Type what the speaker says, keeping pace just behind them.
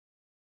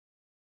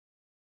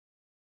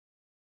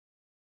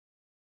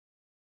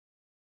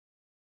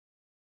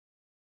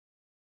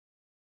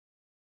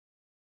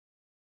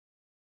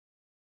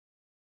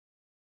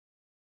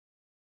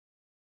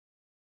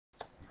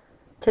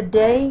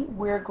Today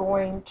we'll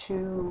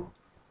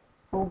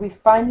be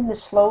finding the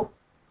slope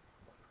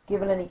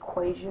given an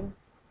equation,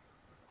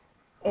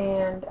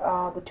 and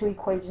the two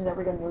equations that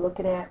we're going to be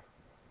looking at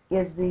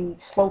is the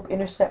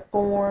slope-intercept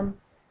form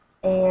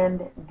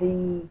and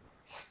the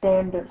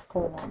standard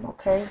form.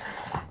 Okay?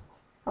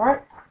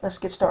 Alright, let's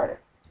get started.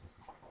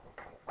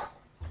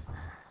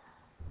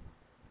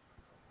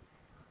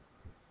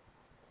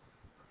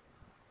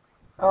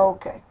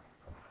 Okay.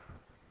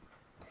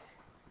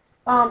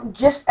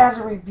 Just as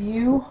a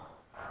review,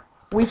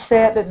 we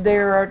said that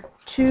there are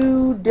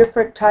two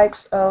different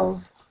types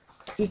of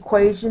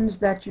equations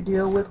that you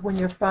deal with when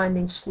you're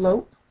finding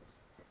slope.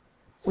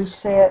 We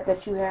said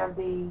that you have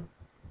the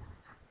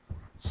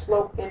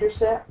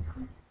slope-intercept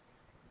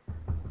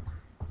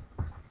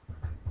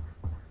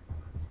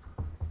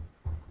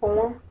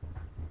form,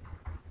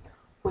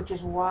 which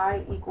is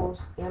y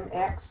equals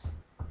mx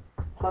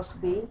plus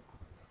b,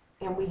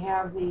 and we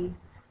have the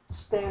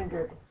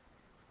standard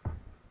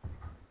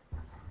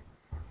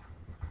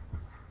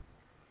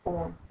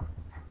form,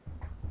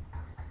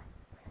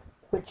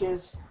 which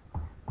is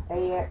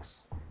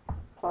ax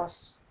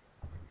plus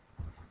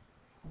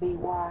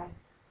by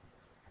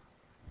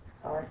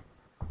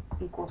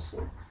equals c.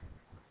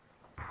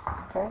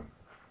 Okay?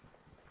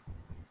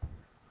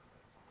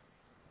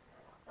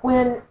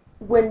 When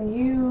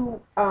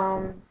you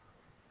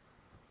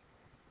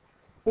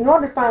in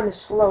order to find the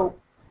slope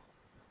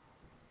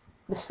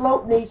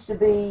needs to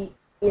be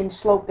in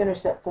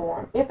slope-intercept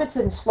form. If it's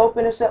in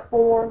slope-intercept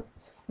form,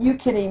 you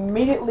can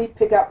immediately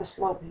pick out the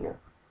slope here.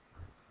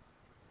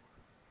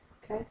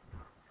 Okay?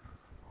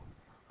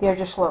 There's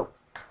your slope.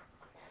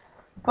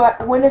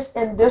 But when it's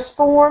in this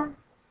form,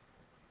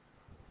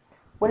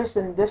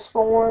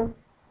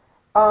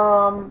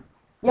 you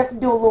have to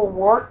do a little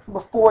work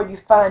before you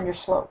find your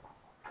slope.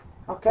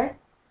 Okay?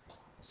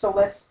 So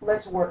let's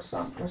work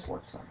some. Let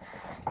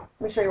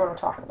me show you what I'm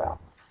talking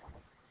about.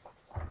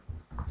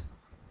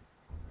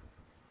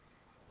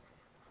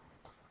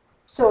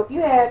 So if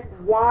you had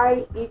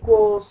y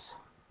equals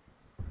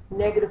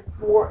negative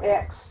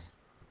 4x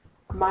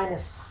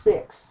minus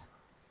 6,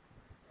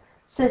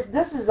 since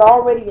this is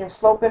already in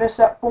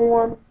slope-intercept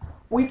form,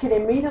 we can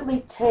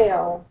immediately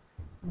tell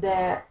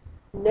that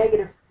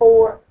negative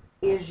 4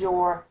 is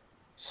your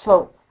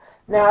slope.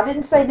 Now, I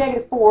didn't say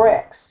negative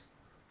 4x,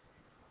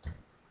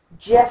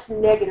 just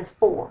negative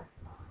 4.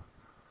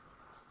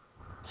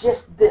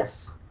 Just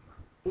this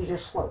is your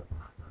slope.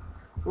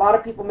 A lot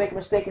of people make a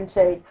mistake and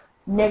say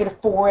negative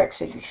 4x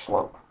is your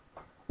slope.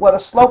 Well, the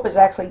slope is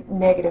actually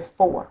negative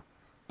 4.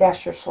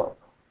 That's your slope.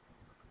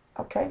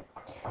 Okay?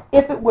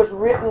 If it was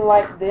written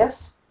like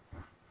this,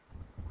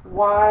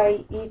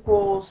 y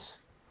equals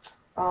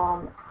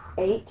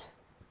 8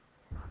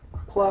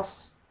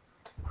 plus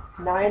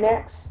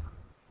 9x,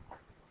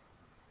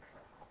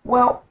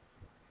 well,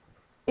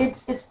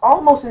 it's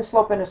almost in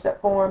slope-intercept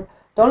form.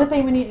 The only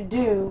thing we need to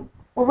do,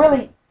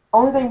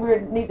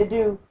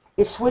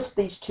 is switch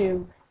these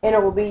two, and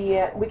it will be,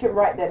 we can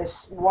write that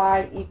as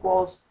y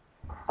equals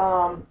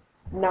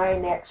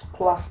 9x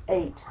plus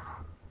 8.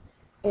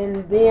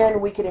 And then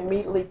we can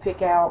immediately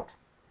pick out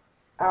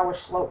our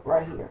slope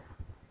right here,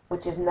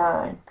 which is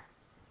 9.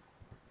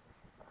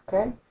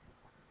 Okay?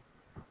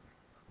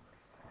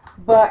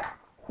 But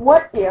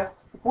what if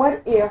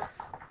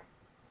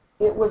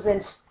it was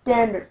in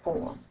standard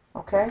form?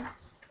 Okay?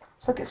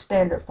 Let's look at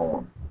standard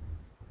form.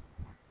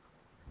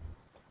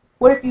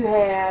 What if you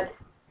had,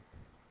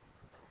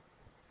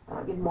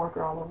 I'll get a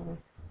marker all over me.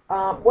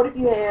 What if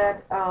you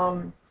had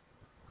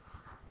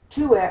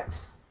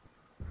 2x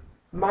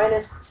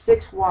minus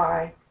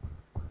 6y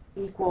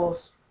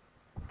equals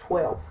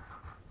 12?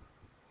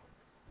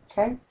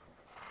 Okay?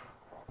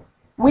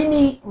 We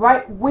need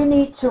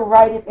to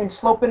write it in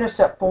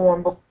slope-intercept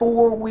form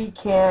before we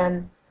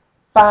can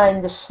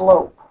find the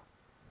slope,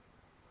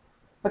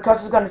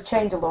 because it's going to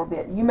change a little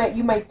bit. You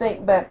may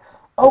think that,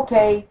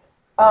 okay,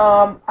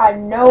 I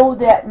know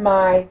that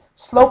my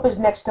slope is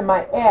next to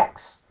my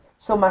x,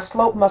 so my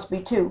slope must be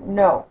 2.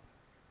 No,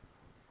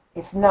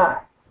 it's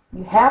not.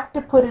 You have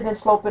to put it in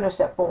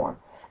slope-intercept form.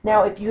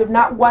 Now, if you have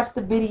not watched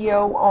the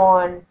video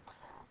on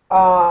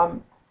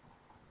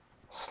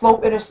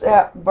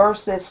slope-intercept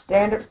versus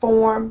standard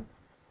form,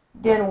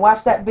 then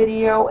watch that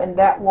video, and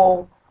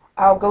I'll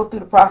go through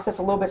the process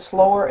a little bit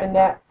slower in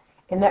that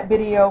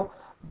video.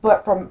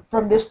 But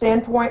from this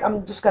standpoint,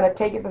 I'm just going to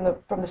take it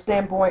from the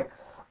standpoint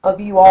of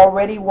you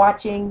already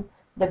watching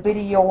the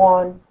video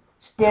on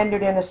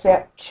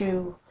slope-intercept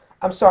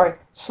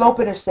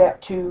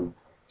to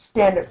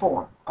standard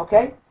form.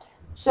 Okay?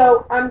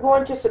 So I'm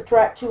going to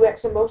subtract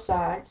 2x on both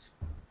sides.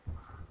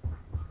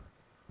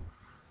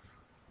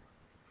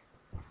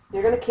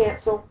 They're going to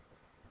cancel.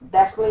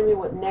 That's going to leave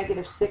me with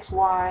negative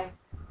 6y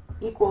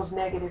equals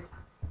negative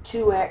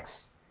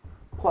 2x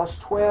plus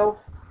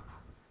 12.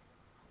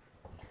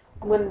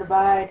 I'm going to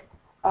divide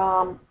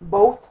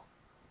both.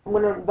 I'm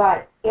going to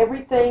divide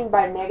everything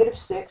by negative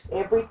 6,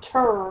 every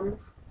term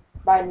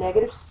by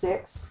negative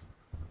 6.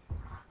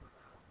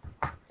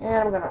 And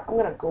I'm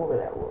gonna go over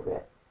that a little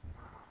bit.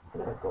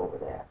 I'm gonna go over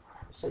that.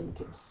 so you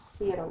can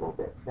see it a little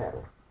bit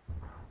better,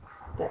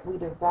 that we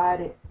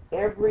divided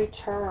every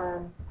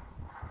term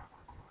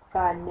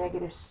by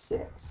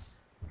 -6.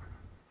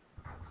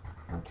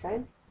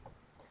 Okay?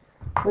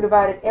 We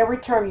divided every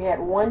term. You had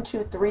 1,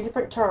 2, 3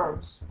 different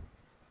terms.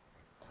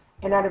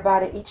 And I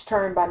divided each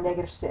term by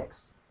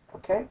 -6.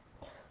 Okay?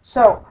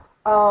 So,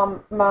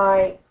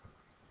 my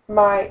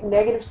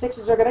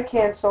 -6's are going to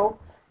cancel.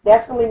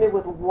 That's going to leave me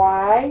with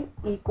y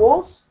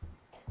equals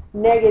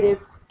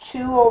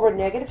 -2 over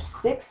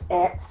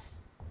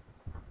 -6x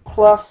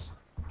plus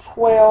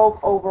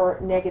 12 over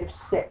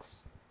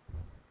 -6.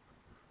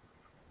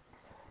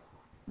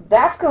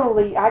 That's going to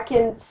leave, I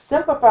can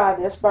simplify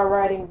this by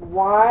writing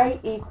y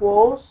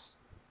equals,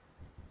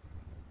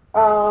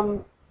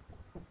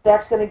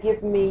 that's going to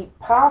give me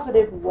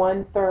positive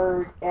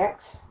 1/3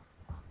 x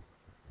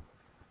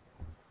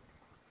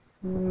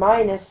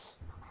minus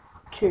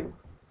 2.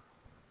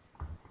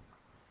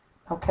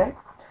 Okay?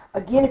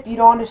 Again, if you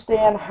don't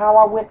understand how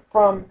I went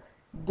from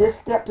this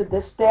step to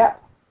this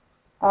step,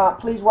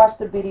 please watch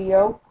the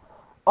video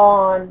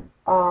on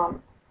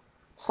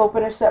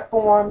slope-intercept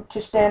form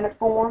to standard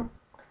form,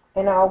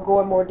 and I'll go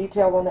in more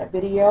detail on that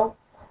video.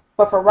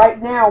 But for right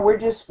now, we're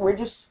just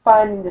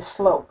finding the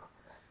slope.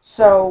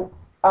 So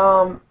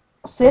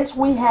since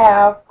we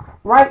have,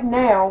 right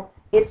now,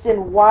 it's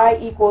in y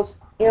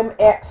equals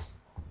mx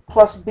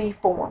plus b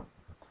form.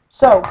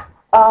 So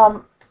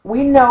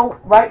we know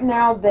right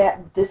now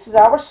that this is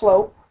our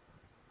slope.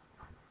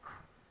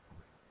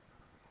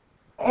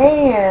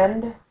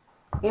 And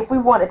if we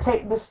want to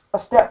take this a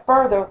step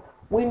further,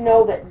 we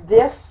know that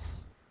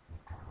this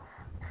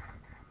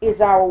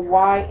is our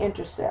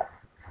y-intercept.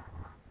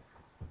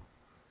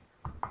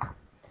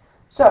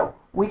 So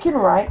we can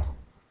write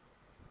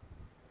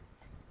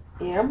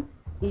m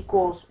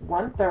equals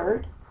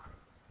 1/3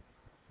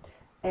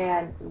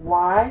 and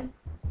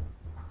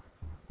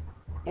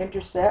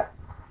y-intercept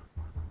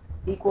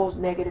equals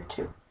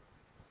 -2.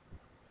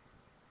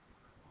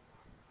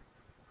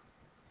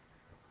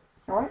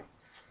 All right,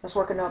 let's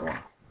work another one.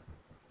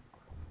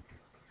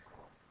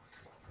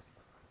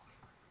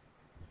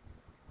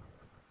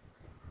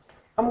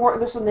 I'm going to work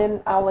this and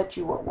then I'll let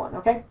you work one,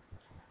 okay?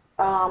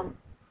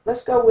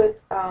 Let's go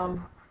with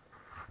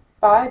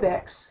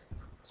 5x.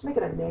 Let's make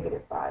it a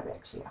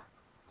 -5x, yeah.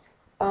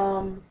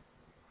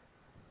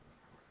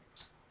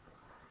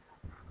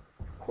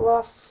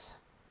 Plus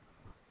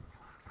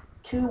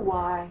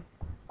 2y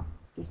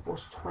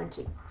equals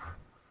 20.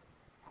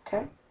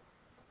 Okay?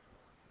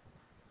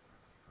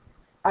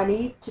 I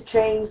need to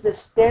change the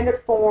standard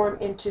form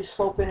into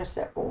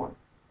slope-intercept form.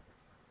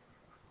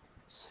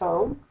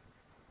 So,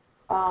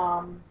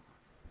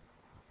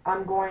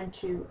 I'm going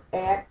to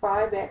add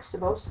 5x to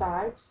both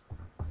sides.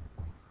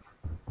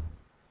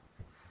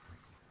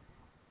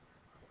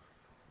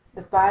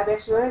 The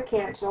 5x are going to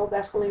cancel.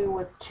 That's going to leave me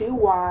with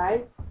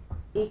 2y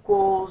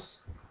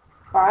equals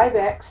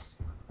 5x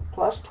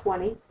plus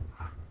 20.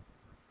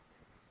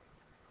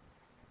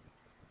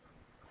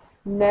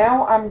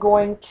 Now I'm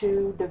going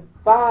to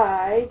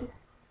divide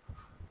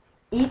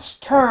each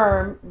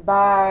term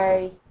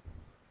by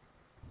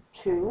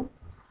 2.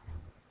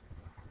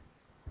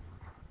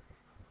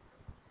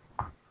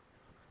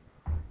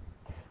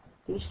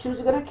 These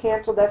 2's are going to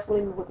cancel. That's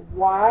going to leave me with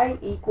y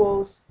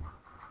equals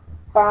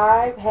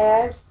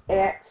 5/2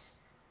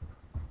 x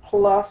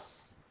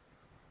plus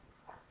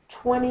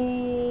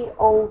 20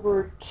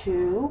 over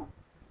 2.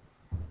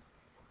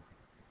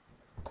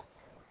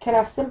 Can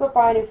I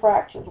simplify any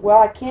fractions?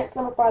 Well, I can't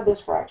simplify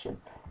this fraction.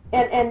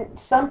 And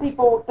some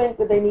people think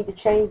that they need to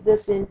change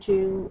this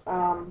into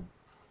a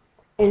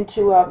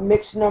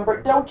mixed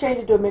number. Don't change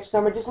it to a mixed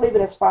number. Just leave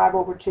it as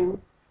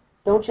 5/2.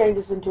 Don't change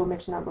this into a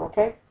mixed number,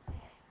 okay?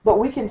 But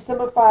we can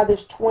simplify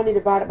this 20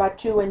 divided by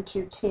 2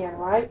 into 10,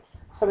 right?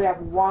 So we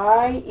have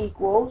y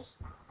equals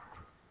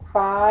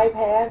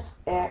 5/2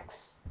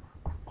 x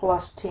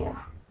plus 10.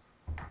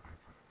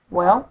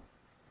 Well,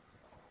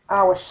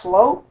 our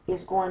slope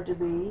is going to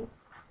be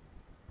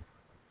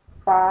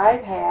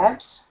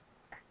 5/2,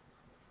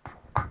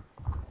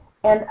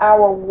 and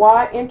our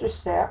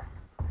y-intercept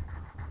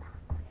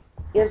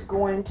is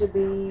going to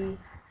be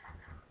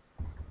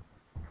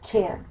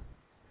 10.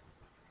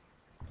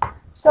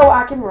 So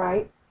I can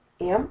write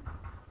m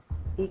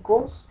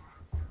equals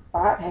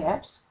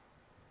 5/2,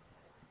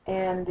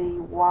 and the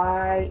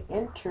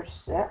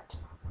y-intercept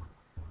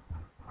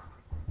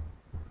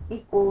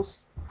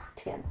equals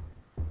 10.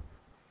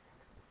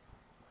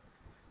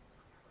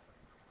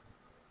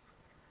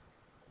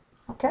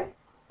 Okay,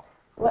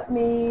 let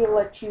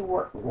you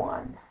work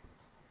one.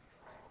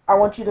 I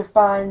want you to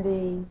find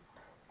the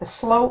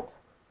slope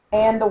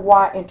and the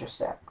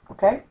y-intercept,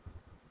 okay?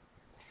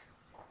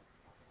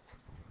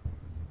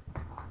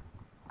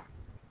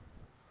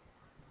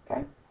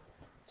 Okay,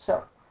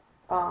 so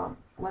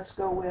let's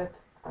go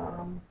with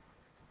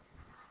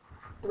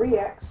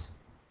 3x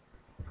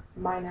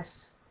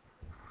minus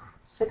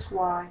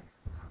 6y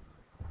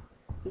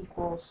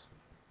equals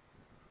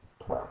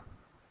 12.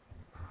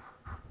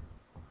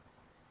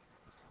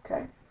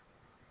 Okay.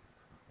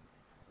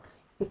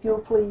 if you'll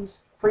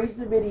please freeze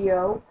the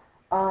video.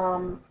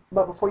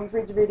 But before you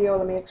freeze the video,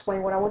 let me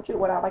explain what I'd like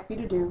for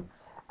you to do.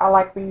 I'd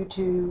like for you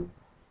to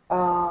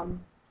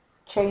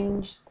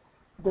change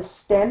the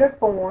standard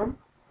form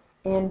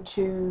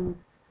into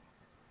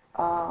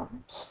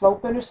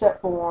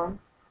slope-intercept form,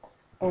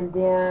 and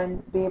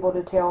then be able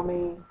to tell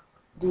me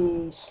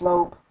the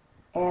slope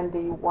and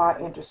the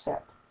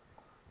y-intercept.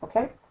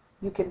 Okay?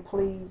 You can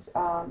please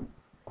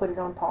put it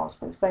on pause,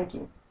 please. Thank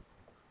you.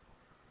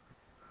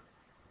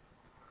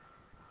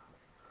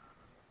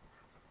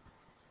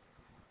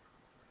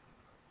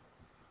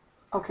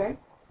 Okay.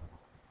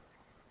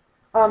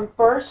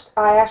 First,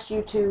 I asked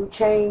you to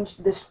change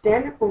the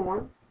standard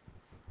form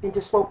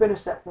into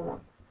slope-intercept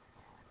form.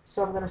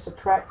 So I'm going to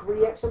subtract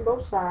 3x on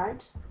both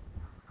sides.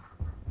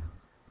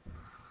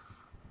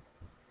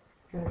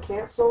 I'm going to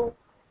cancel.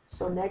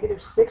 So negative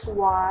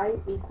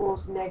 6y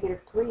equals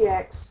negative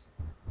 3x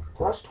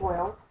plus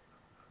 12.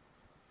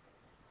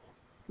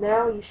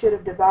 Now you should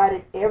have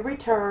divided every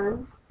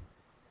term.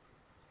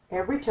 I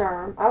like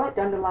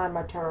to underline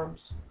my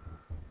terms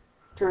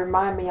to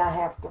remind me I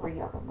have 3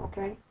 of them,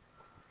 okay?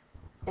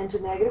 Into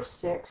negative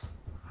 6.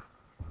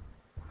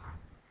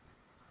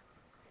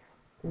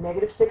 The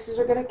negative 6's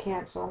are going to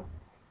cancel.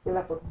 You're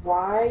left with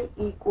y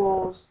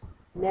equals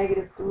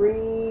negative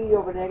 3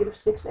 over negative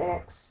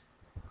 6x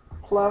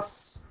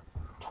plus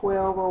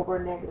 12 over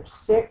negative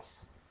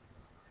 6.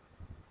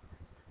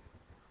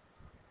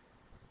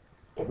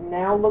 It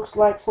now looks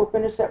like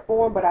slope-intercept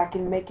form, but I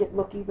can make it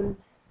look I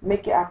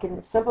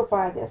can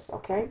simplify this,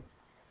 okay?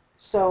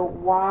 So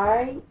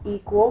y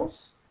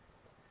equals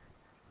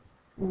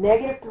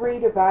negative 3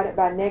 divided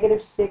by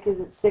negative 6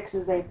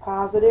 is a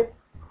positive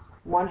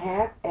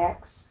 1/2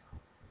 x,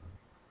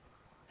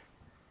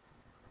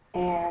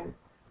 and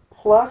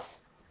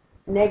plus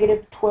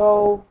negative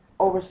 12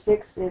 over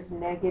 6 is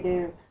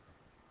negative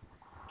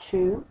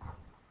 2.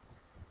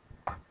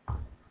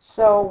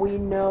 So we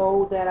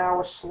know that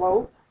our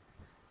slope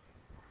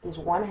is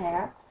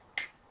 1/2,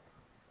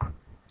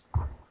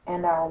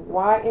 and our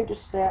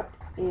y-intercept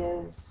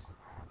is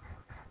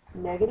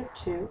negative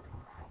 2.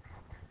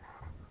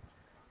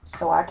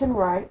 So I can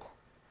write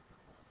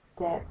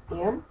that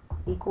m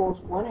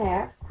equals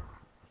 1/2,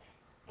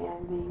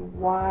 and the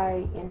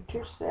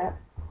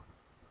y-intercept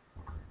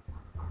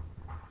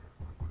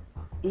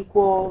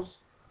equals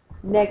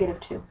negative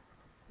 2.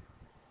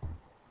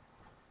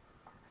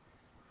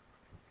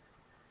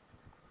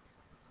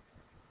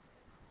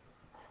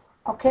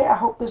 Okay, I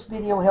hope this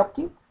video helped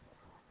you.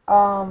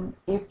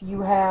 If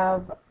you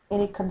have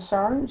any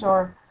concerns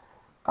or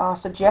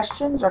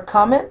suggestions or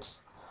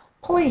comments,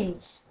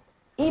 please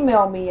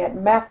email me at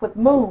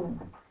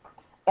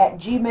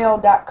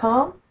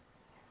mathwithmoon@gmail.com,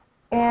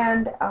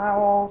 and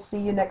I'll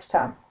see you next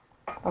time.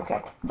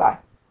 Okay, bye.